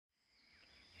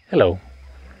Hello,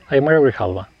 I am Mario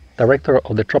Grijalva, Director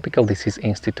of the Tropical Disease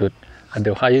Institute at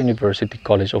the Ohio University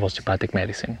College of Osteopathic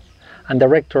Medicine, and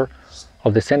Director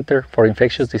of the Center for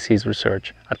Infectious Disease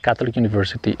Research at Catholic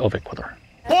University of Ecuador.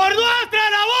 ¡Por nuestra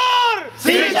labor!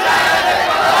 ¡Sin Chagas de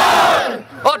Ecuador!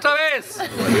 ¡Otra vez!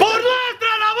 ¡Por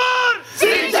nuestra labor!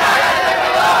 ¡Sin Chagas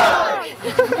de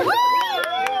Ecuador!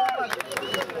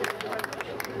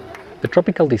 The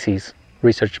Tropical Disease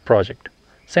Research Project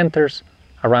centers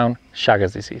around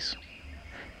Chagas disease.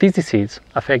 This disease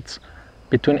affects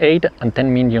between 8 and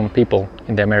 10 million people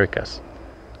in the Americas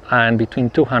and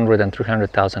between 200 and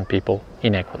 300,000 people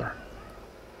in Ecuador.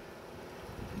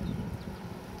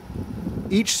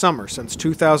 Each summer since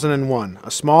 2001,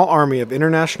 a small army of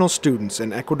international students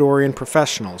and Ecuadorian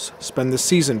professionals spend the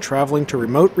season traveling to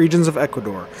remote regions of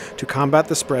Ecuador to combat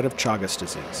the spread of Chagas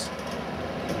disease.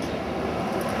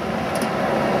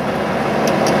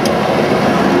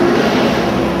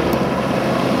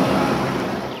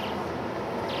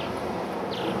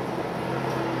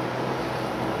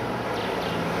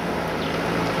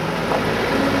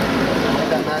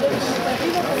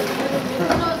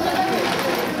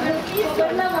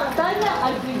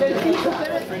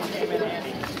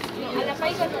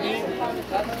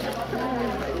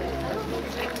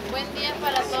 Buen día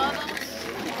para todos.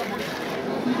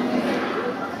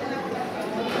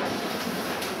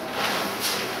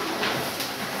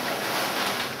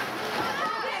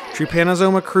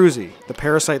 Trypanosoma cruzi, the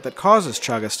parasite that causes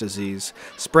Chagas disease,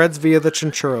 spreads via the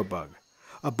chinchurro bug,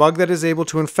 a bug that is able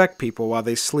to infect people while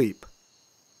they sleep.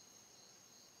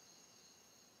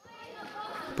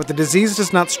 But the disease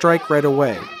does not strike right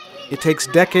away. It takes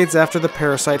decades after the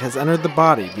parasite has entered the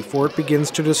body before it begins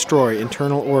to destroy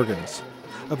internal organs,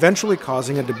 eventually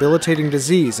causing a debilitating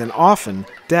disease and often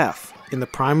death in the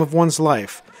prime of one's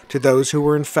life to those who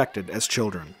were infected as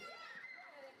children.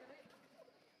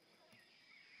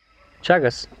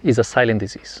 Chagas is a silent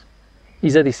disease.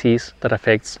 It's a disease that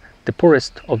affects the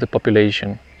poorest of the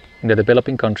population in the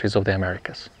developing countries of the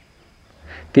Americas.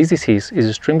 This disease is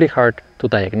extremely hard to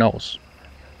diagnose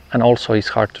and also is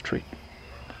hard to treat.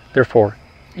 Therefore,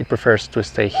 it prefers to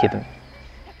stay hidden.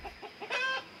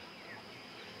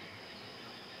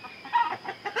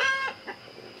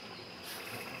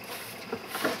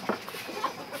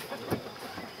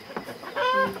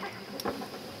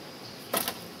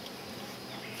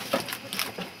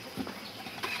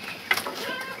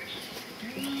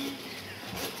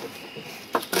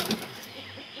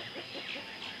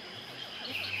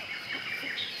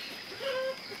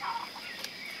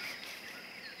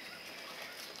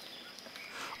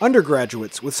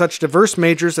 Undergraduates with such diverse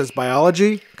majors as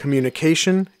biology,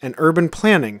 communication, and urban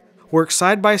planning work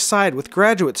side by side with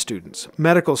graduate students,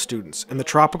 medical students, and the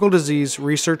Tropical Disease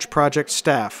Research Project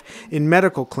staff in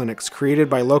medical clinics created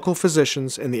by local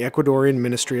physicians and the Ecuadorian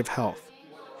Ministry of Health.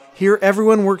 Here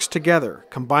everyone works together,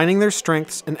 combining their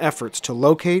strengths and efforts to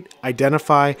locate,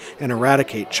 identify, and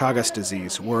eradicate Chagas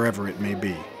disease wherever it may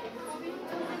be.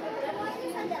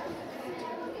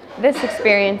 This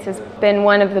experience has been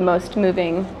one of the most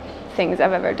moving things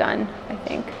I've ever done, I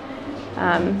think.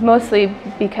 Mostly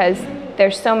because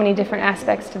there's so many different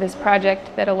aspects to this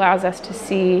project that allows us to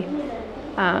see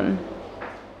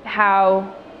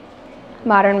how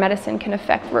modern medicine can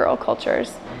affect rural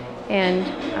cultures and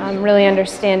really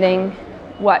understanding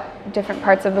what different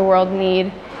parts of the world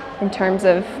need in terms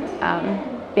of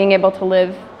being able to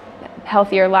live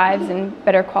healthier lives and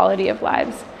better quality of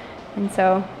lives. And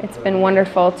so it's been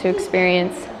wonderful to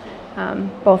experience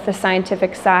both the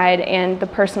scientific side and the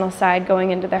personal side,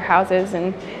 going into their houses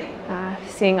and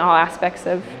seeing all aspects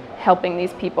of helping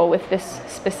these people with this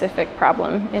specific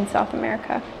problem in South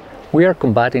America. We are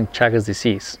combating Chagas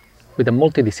disease with a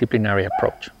multidisciplinary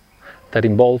approach that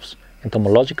involves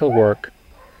entomological work,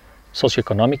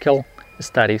 socioeconomical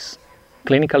studies,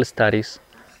 clinical studies,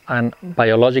 and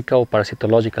biological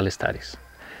parasitological studies.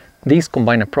 This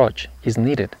combined approach is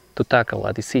needed to tackle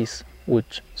a disease with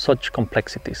such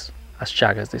complexities as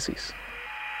Chagas disease.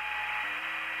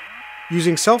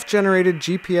 Using self-generated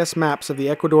GPS maps of the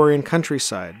Ecuadorian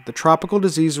countryside, the Tropical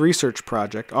Disease Research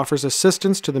Project offers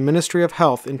assistance to the Ministry of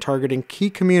Health in targeting key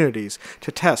communities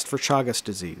to test for Chagas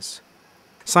disease.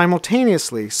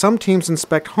 Simultaneously, some teams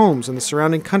inspect homes in the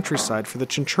surrounding countryside for the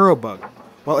chinchurro bug,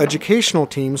 while educational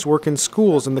teams work in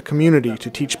schools in the community to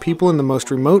teach people in the most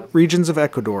remote regions of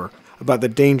Ecuador about the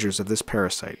dangers of this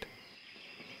parasite.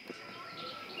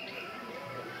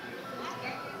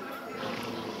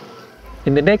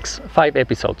 In the next 5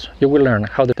 episodes, you will learn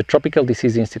how the Tropical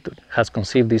Disease Institute has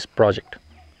conceived this project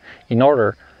in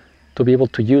order to be able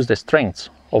to use the strengths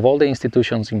of all the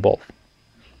institutions involved,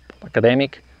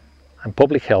 academic and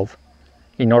public health,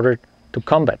 in order to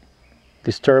combat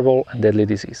this terrible and deadly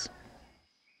disease.